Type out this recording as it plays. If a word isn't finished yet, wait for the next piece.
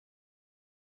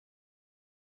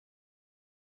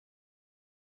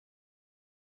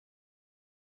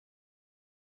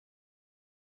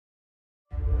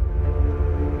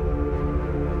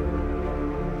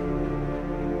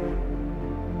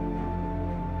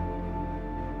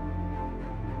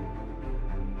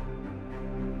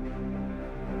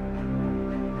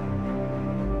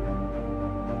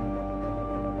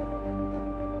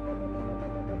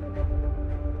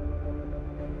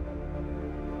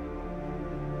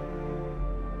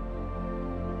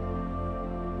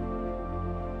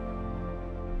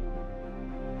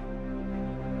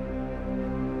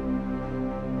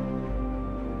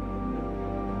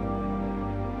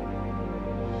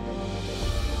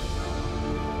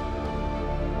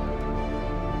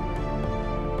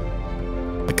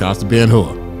cost of being who?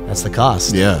 That's the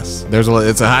cost. Yes.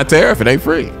 It's a high tariff. It ain't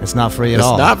free. It's not free at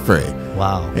all. It's not free.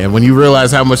 Wow. And when you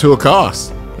realize how much hua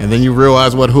costs, and then you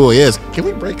realize what hua is, can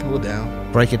we break hua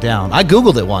down? Break it down. I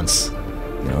Googled it once.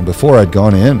 You know, before I'd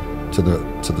gone in to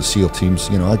the SEAL teams,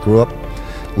 you know, I grew up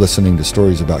listening to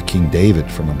stories about King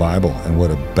David from the Bible and what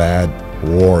a bad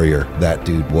warrior that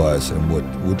dude was, and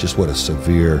what a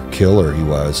severe killer he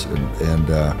was, and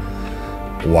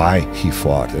why he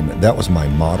fought, and that was my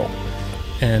model.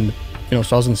 And you know,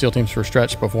 so I was in SEAL teams for a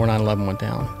stretch before 9/11 went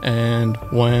down, and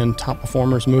when top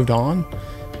performers moved on,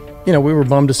 you know, we were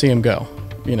bummed to see him go,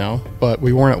 you know, but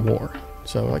we weren't at war,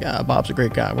 so like, Bob's a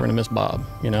great guy, we're gonna miss Bob,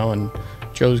 you know, and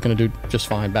Joe's gonna do just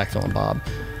fine backfilling Bob.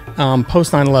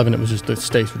 Post 9/11, it was just, the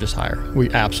stakes were just higher.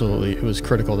 It was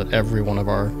critical that every one of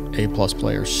our A+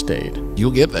 players stayed.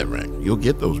 You'll get that rank. You'll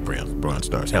get those bronze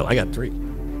stars. Hell, I got 3.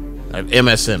 I have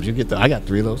MSMs. I got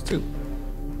 3 of those too.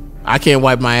 I can't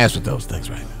wipe my ass with those things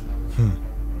right now.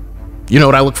 You know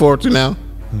what I look forward to now?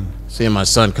 Seeing my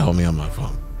son call me on my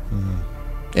phone.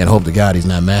 And hope to God he's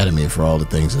not mad at me for all the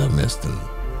things that I've missed and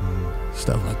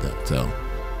stuff like that. So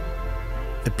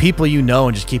The people you know,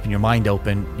 and just keeping your mind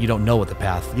open, you don't know what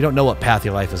path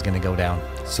your life is going to go down.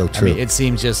 So true. I mean, it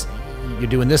seems just you're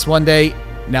doing this one day,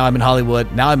 now I'm in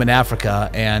Hollywood, now I'm in Africa,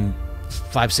 and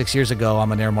 5-6 years ago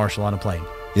I'm an air marshal on a plane.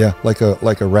 Yeah, like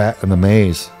a rat in a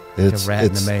maze. It's a rat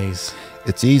in a maze.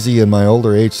 It's easy in my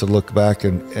older age to look back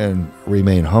and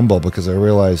remain humble, because I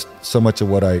realized so much of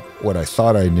what I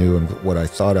thought I knew and what I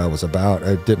thought I was about,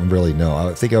 I didn't really know.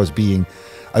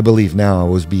 I believe now I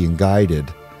was being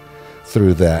guided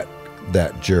through that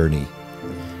journey.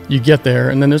 You get there,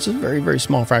 and then there's a very, very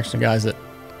small fraction of guys that,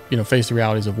 you know, face the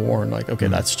realities of war and like, okay,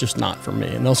 that's just not for me.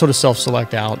 And they'll sort of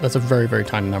self-select out. That's a very, very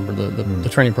tiny number. The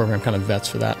training program kind of vets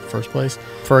for that in the first place.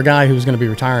 For a guy who's going to be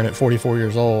retiring at 44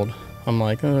 years old, I'm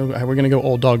like, oh, we're going to go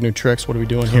old dog, new tricks. What are we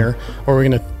doing here? Or we're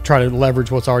going to try to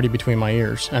leverage what's already between my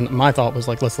ears. And my thought was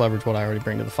like, let's leverage what I already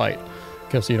bring to the fight.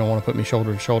 Because you don't want to put me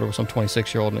shoulder to shoulder with some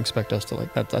 26-year-old and expect us to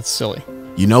like that. That's silly.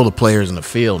 you know the players in the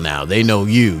field now. They know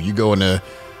you. You go in a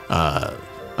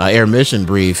air mission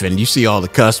brief and you see all the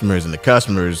customers, and the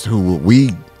customers who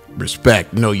we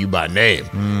respect know you by name.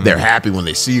 They're happy when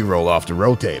they see you roll off the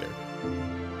rotator.